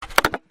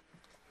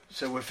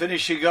So we're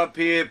finishing up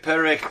here,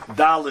 Perek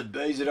Dalet,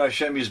 Be'ezer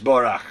Hashem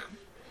Yisborach.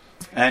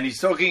 And he's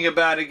talking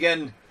about,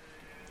 again,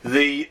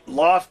 the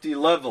lofty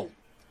level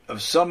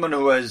of someone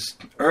who has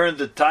earned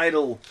the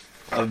title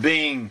of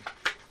being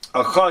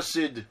a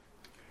chassid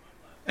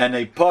and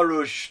a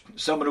parush,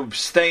 someone who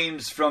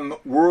abstains from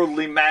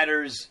worldly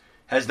matters,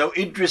 has no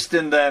interest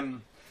in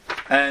them.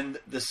 And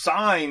the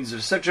signs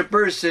of such a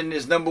person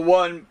is, number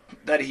one,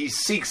 that he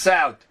seeks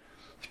out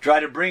to try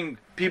to bring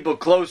people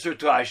closer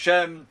to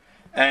Hashem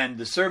and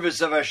the service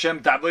of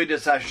Hashem,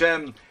 Ta'avodas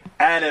Hashem,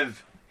 out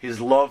of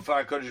his love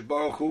for HaKadosh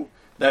Baruch Hu.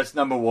 That's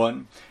number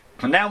one.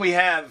 And now we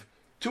have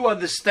two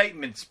other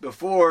statements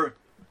before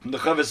the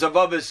Chovos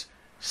HaLevavos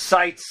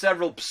cites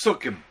several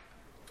psukim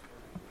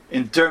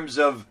in terms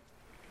of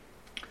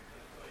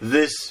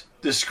this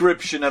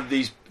description of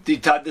this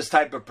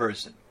type of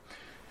person.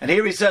 And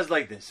here he says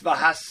like this: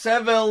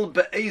 V'hasevel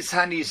be'ez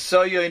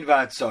hanisoyin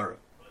v'hatzara.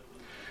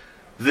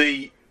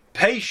 The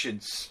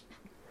patience,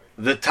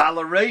 the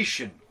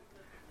toleration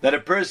that a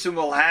person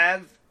will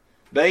have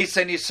be'ez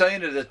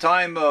hanisoyin at the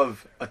time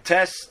of a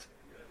test,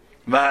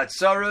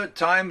 v'hatzara,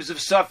 times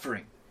of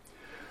suffering,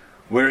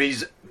 where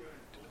he's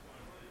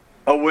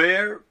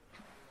aware,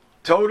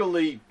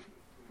 totally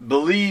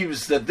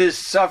believes that this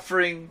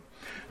suffering,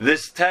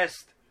 this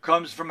test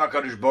comes from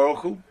HaKadosh Baruch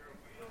Hu,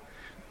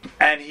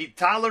 and he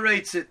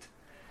tolerates it,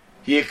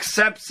 he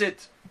accepts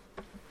it.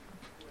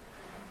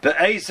 And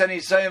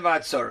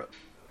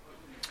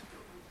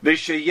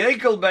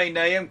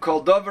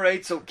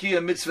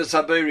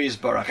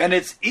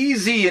it's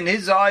easy in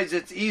his eyes,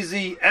 it's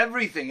easy,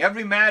 everything,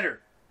 every matter,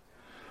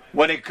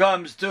 when it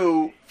comes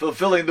to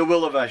fulfilling the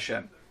will of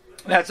Hashem.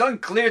 Now it's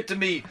unclear to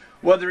me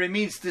whether it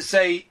means to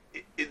say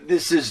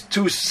this is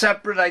two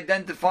separate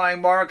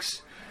identifying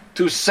marks,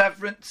 two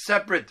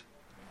separate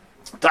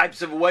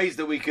types of ways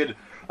that we could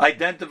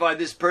identify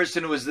this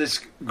person who is this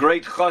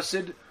great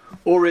chassid,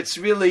 or it's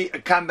really a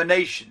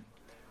combination.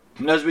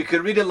 And as we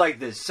could read it like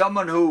this: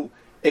 someone who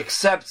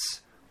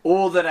accepts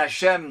all that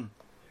Hashem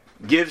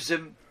gives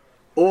him,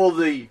 all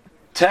the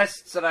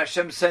tests that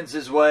Hashem sends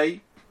his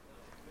way,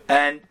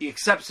 and he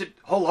accepts it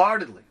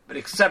wholeheartedly, but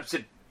accepts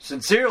it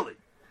sincerely.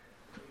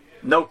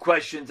 No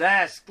questions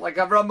asked, like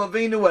Avraham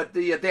Avinu at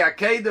the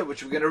Akedah,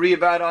 which we're going to read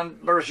about on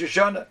Rosh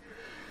Hashanah.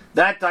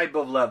 That type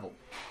of level.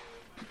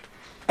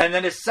 And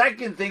then the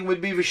second thing would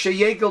be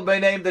v'sheyekel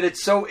b'neim, that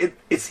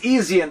it's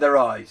easy in their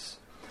eyes.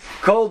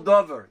 Kol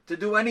dover, to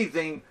do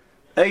anything,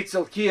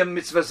 eitzel kiyam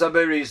mitzvah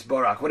saberi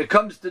yisborach. When it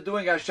comes to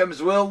doing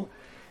Hashem's will,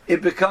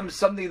 it becomes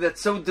something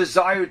that's so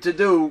desired to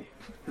do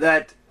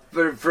that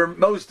for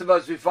most of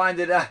us we find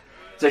it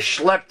it's a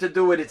schlep to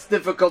do it. It's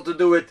difficult to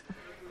do it.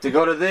 To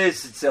go to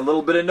this, it's a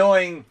little bit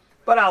annoying,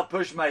 but I'll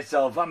push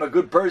myself. I'm a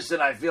good person.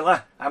 I feel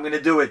I'm going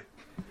to do it.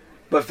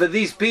 But for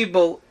these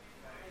people,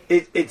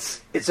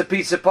 it's a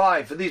piece of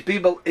pie. For these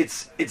people,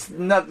 it's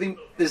nothing.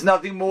 There's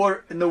nothing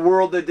more in the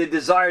world that they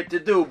desire to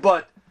do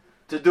but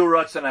to do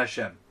Ratzon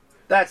Hashem.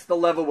 That's the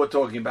level we're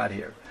talking about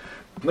here.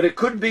 But it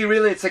could be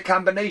really, it's a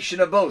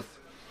combination of both.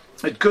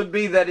 It could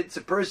be that it's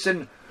a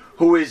person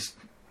who is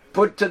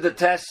put to the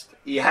test.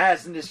 He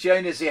has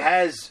nisyonos, he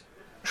has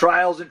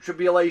trials and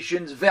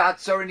tribulations,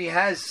 and he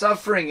has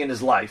suffering in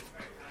his life.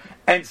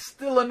 And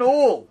still in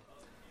all,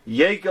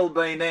 Yekel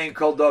Beinei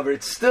Kol Dover,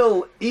 it's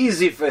still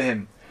easy for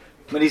him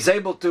when he's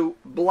able to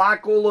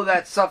block all of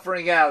that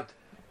suffering out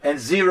and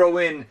zero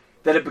in,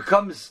 that it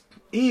becomes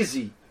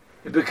easy.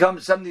 It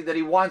becomes something that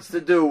he wants to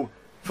do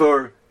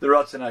for the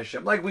Ratzon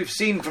Hashem. Like we've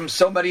seen from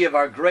so many of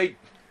our great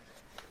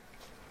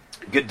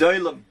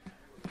Gedolim,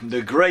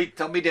 the great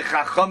Talmidei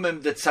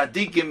Chachamim, the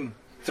Tzaddikim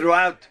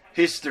throughout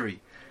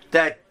history,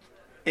 that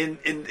in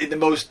the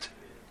most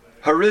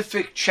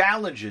horrific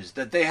challenges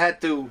that they had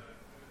to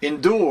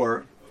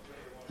endure,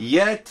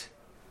 yet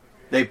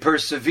they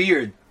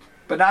persevered.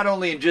 But not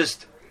only in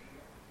just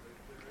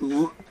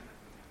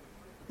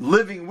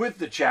living with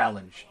the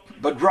challenge,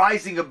 but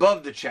rising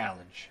above the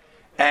challenge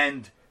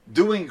and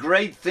doing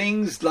great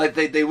things like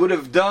they would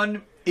have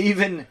done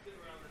even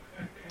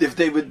if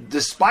they would,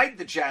 despite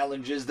the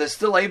challenges, they're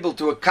still able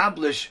to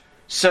accomplish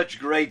such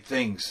great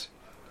things.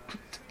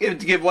 To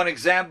give one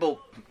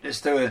example,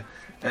 just a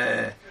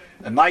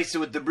Maisa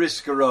with the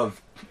Brisker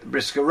Rav. The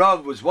Brisker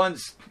Rav was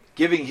once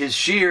giving his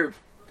shir,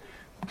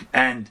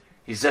 and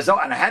he says,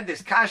 and I had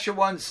this kasha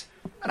once,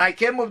 and I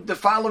came up with the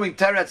following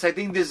teretz, I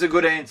think this is a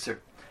good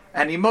answer.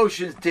 And he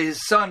motions to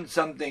his son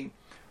something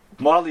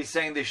while he's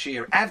saying the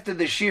shir. After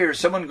the shir,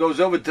 someone goes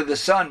over to the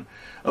son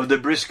of the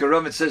Brisker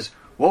Rav and says,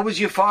 what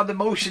was your father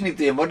motioning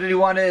to him? What did he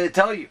want to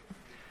tell you?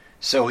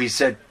 So he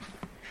said,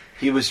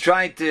 he was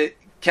trying to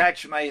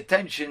catch my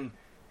attention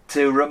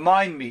to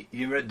remind me,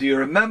 do you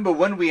remember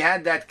when we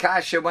had that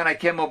kasha, when I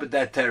came up with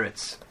that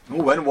teretz?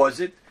 When was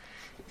it?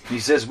 He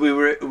says,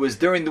 it was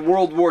during the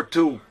World War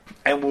II,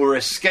 and we were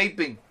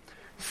escaping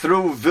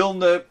through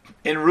Vilna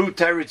en route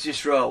to Eretz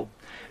Yisrael.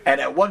 And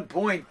at one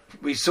point,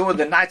 we saw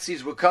the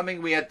Nazis were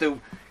coming. We had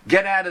to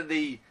get out of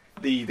the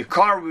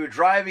car we were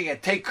driving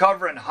and take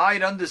cover and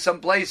hide under some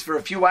place for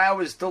a few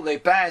hours till they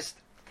passed.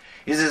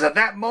 He says, at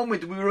that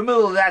moment, we were in the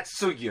middle of that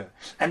sugya,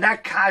 and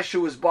that kasha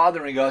was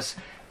bothering us,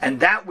 and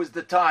that was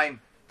the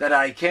time that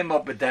I came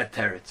up with that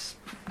teretz.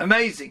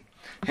 Amazing.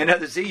 You know,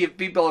 to see if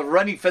people are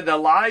running for their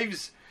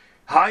lives,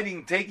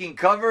 hiding, taking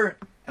cover,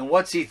 and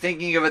what's he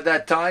thinking of at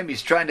that time?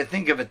 He's trying to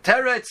think of a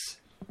teretz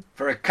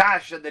for a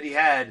kasha that he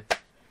had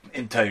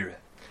in Torah.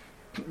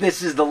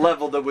 This is the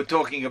level that we're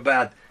talking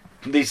about,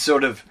 these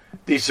sort of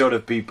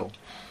people.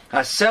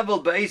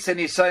 Hasevel be'eisen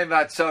yisayim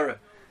v'atzara,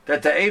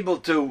 that they're able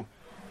to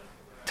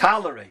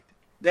tolerate,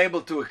 they're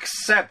able to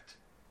accept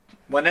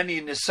when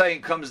any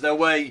nisayin comes their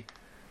way,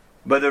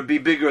 whether it be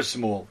big or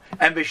small.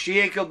 And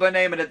b'shiekel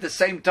b'neim, and at the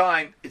same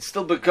time, it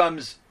still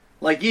becomes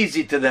like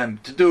easy to them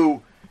to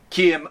do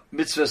kiyam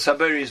mitzvah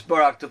saberis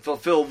barak, to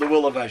fulfill the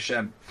will of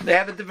Hashem. They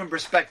have a different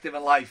perspective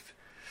in life.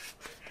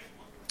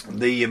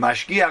 The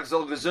Mashgiach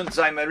Zol Gesund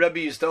Sein, my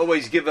Rebbe used to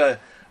always give a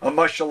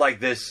mashal like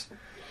this.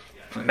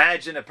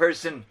 Imagine a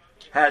person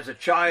has a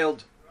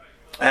child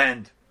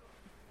and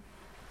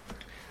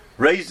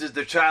raises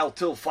the child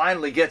till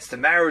finally gets to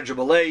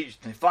marriageable age.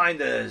 They find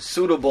a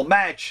suitable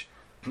match,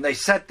 and they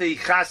set the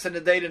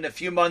chasana date in a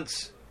few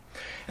months,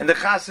 and the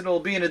chasana will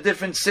be in a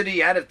different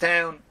city, out of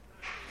town.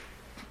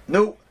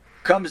 No,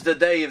 comes the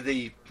day of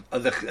the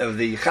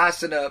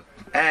chasana,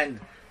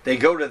 and they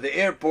go to the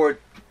airport,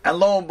 and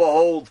lo and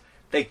behold,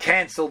 they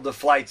canceled the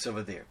flights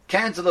over there.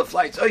 Cancel the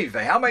flights. How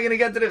am I going to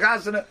get to the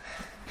chasana?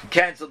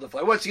 Cancel the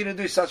flight. What's he going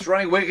to do? Starts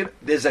running.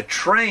 There's a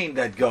train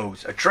that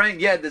goes. A train,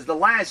 there's the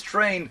last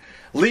train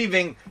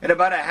leaving in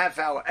about a half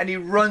hour. And he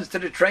runs to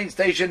the train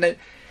station and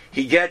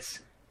he gets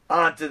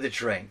onto the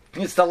train.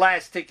 It's the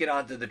last ticket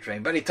onto the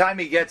train. By the time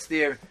he gets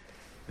there,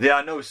 there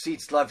are no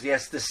seats left. He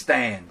has to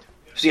stand.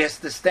 So he has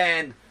to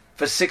stand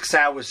for 6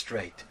 hours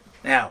straight.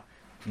 Now,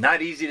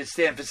 not easy to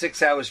stand for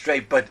 6 hours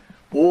straight, but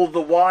all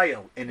the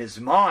while in his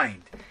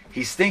mind,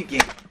 he's thinking,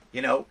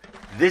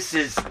 this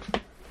is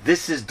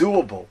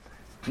doable.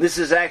 This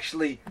is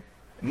actually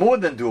more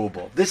than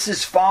doable. This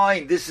is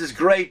fine. This is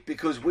great,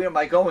 because where am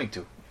I going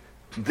to?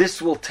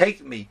 This will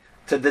take me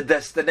to the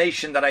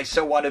destination that I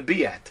so want to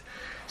be at.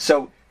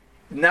 So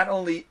not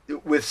only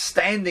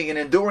withstanding and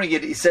enduring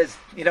it, he says,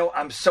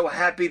 I'm so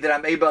happy that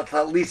I'm able to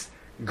at least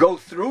go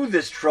through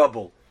this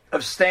trouble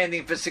of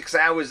standing for 6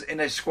 hours in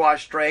a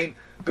squash train,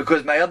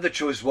 because my other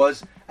choice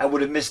was I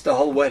would have missed the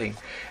whole wedding.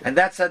 And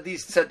that's how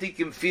these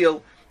tzaddikim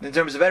feel in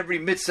terms of every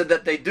mitzvah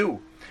that they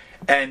do.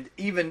 And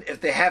even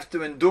if they have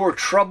to endure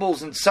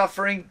troubles and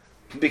suffering,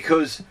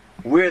 because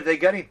where are they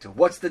getting to?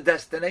 What's the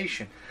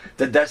destination?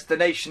 The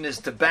destination is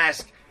to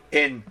bask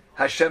in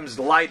Hashem's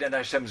light and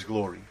Hashem's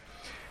glory.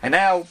 And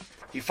now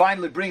he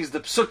finally brings the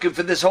psukim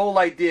for this whole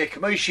idea.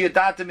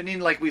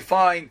 Like we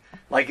find,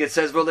 like it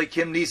says,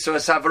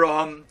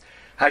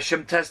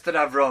 Hashem tested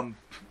Avram.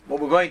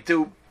 What we're going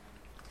to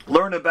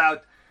learn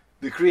about,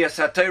 the Kriyas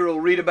HaTorah we'll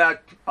read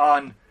about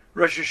on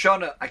Rosh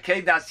Hashanah,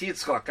 Akedas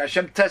Yitzchak.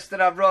 Hashem tested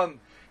Avram.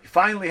 He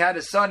finally had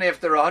a son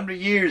after 100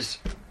 years.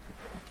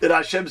 That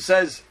Hashem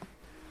says,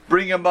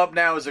 bring him up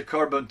now as a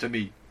korban to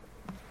me.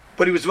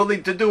 But he was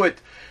willing to do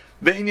it.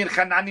 They were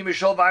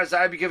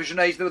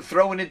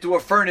thrown into a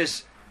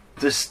furnace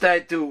to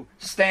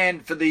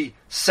stand for the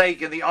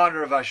sake and the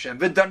honor of Hashem.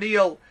 With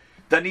Daniel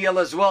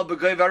as well,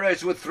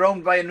 were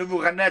thrown by a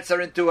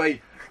Nebuchadnezzar into a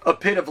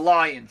pit of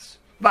lions.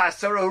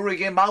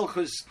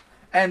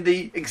 And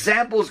the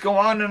examples go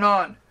on and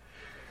on.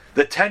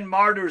 The 10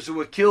 martyrs who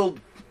were killed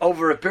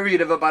over a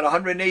period of about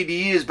 180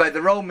 years by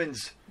the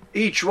Romans,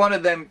 each one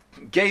of them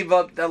gave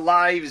up their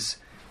lives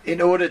in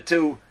order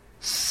to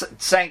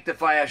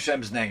sanctify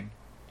Hashem's name.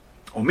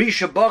 Someone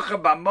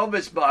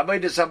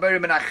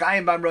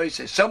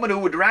who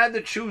would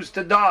rather choose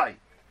to die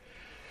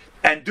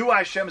and do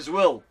Hashem's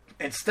will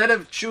instead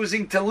of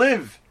choosing to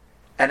live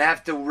and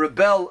have to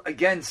rebel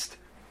against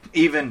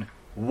even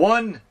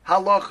one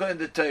halacha in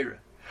the Torah.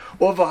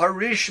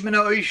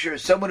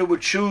 Someone who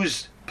would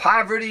choose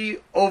poverty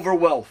over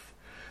wealth.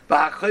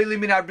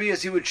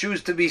 He would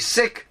choose to be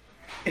sick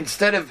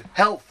instead of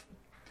health.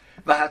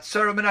 To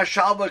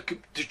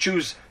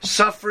choose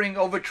suffering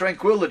over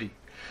tranquility.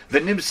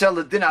 Because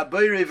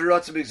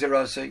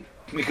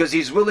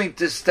he's willing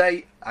to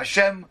say,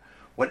 Hashem,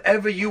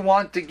 whatever you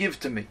want to give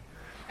to me,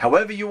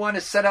 however you want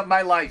to set up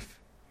my life,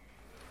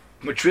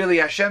 which really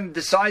Hashem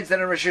decides that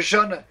in Rosh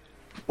Hashanah,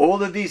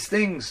 all of these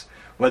things,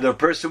 whether a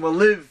person will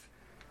live,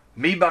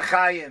 mi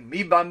b'chayim,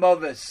 mi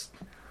b'moves,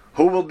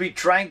 who will be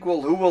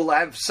tranquil, who will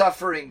have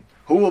suffering,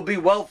 who will be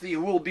wealthy,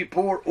 who will be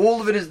poor,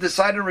 all of it is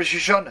decided in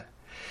Rosh Hashanah.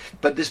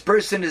 But this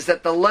person is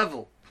at the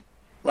level,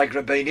 like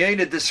Rabbi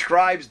Yehuda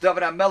describes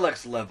David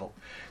HaMelech's level.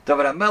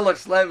 David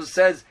HaMelech's level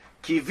says,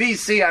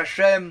 Kivisi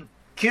Hashem,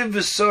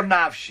 kivsor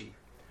nafshi.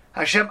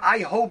 Hashem, I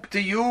hope to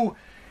you,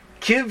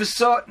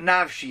 kivsor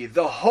nafshi,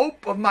 the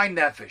hope of my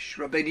nefesh.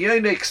 Rabbi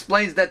Yehuda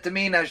explains that to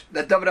mean that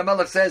David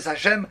HaMelech says,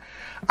 Hashem,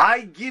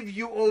 I give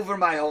you over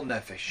my whole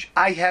nefesh.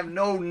 I have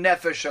no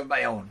nefesh of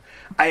my own.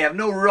 I have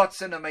no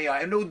rotzen of my own. I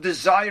have no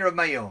desire of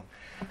my own.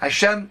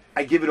 Hashem,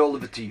 I give it all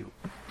of it to you.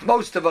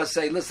 most of us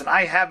say, listen,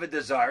 I have a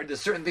desire.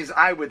 There's certain things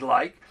I would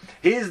like.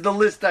 Here's the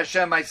list,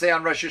 Hashem, I say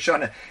on Rosh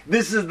Hashanah.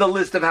 This is the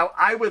list of how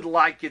I would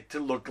like it to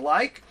look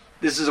like.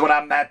 This is what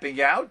I'm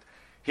mapping out.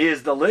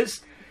 Here's the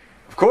list.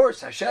 Of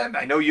course, Hashem,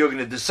 I know you're going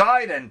to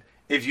decide, and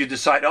if you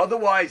decide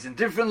otherwise and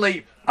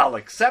differently, I'll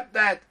accept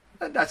that.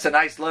 That's a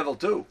nice level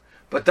too.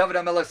 But David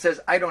HaMelech says,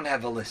 I don't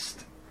have a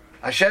list.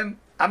 Hashem,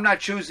 I'm not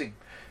choosing.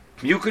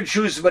 You can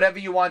choose whatever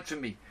you want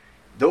from me.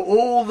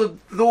 All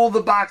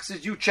the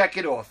boxes, you check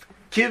it off.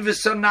 Kiv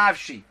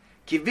v'sanavshi.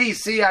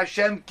 Kivisi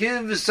Hashem,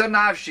 kiv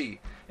v'sanavshi.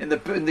 In the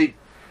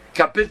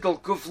Kapitel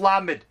Kuf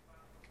Lamed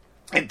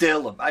in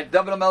Tehillim.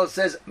 David HaMelech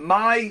says,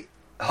 my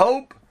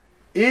hope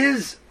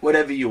is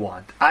whatever you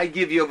want. I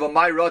give you over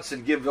my rots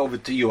and give over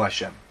to you,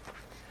 Hashem.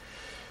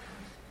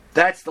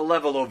 That's the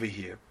level over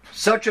here.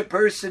 Such a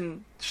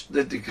person,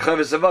 the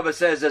Chovos HaLevavos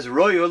says, as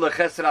Royu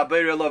l'chesed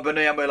habeir lo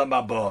b'nei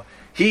ha'olam haba.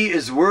 He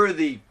is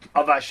worthy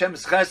of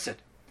Hashem's chesed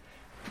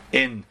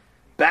in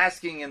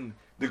basking in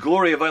the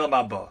glory of Olam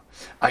Haba.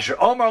 Asher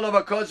Omar lo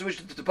v'koz,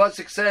 which the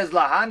pasuk says,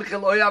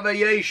 lahanchil oyav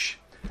hayesh.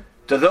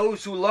 To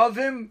those who love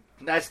him,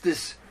 that's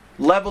this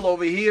level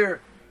over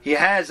here.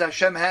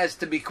 Hashem has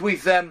to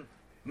bequeath them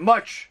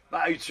much.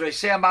 And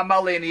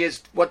he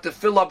has what to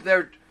fill up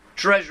their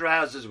treasure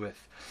houses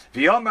with.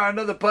 V'yomar,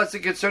 another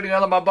pasuk concerning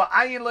Olam Haba,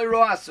 ayin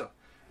le'roasa.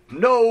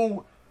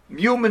 No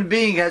human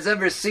being has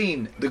ever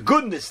seen the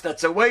goodness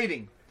that's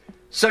awaiting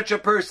such a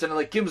person,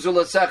 like Kim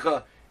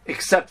Zulasecha,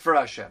 except for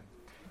Hashem.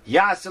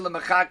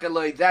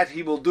 That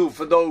he will do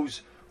for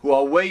those who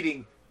are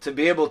waiting to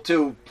be able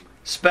to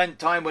spend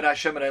time with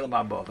Hashem and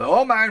Olam Haba. The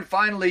Omar, and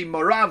finally,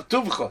 Morav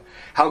Tuvcha.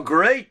 How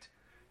great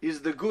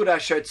is the good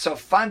Asher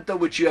Tzafanta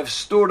which you have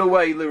stored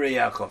away,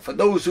 L'Reyacha. For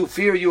those who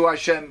fear you,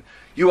 Hashem,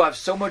 you have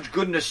so much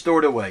goodness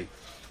stored away.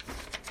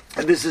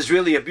 And this is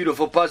really a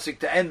beautiful pasuk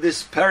to end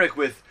this parak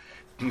with,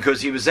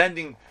 because he was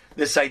ending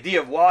this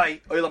idea of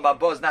why Olam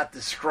Haba is not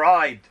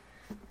described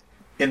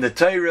in the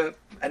Torah,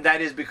 and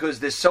that is because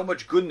there's so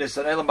much goodness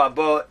in Olam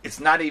Haba, it's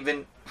not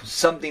even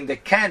something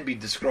that can be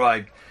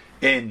described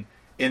in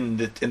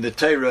the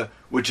Torah,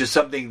 which is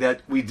something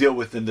that we deal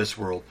with in this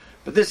world.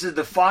 But this is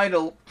the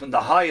final and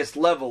the highest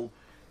level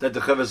that the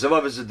Chovos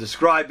HaLevavos is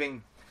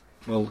describing.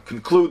 We'll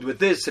conclude with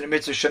this, and in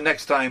Mitzvah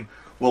next time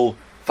we'll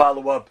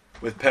follow up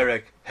with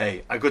Perek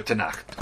Hey. A good Nacht.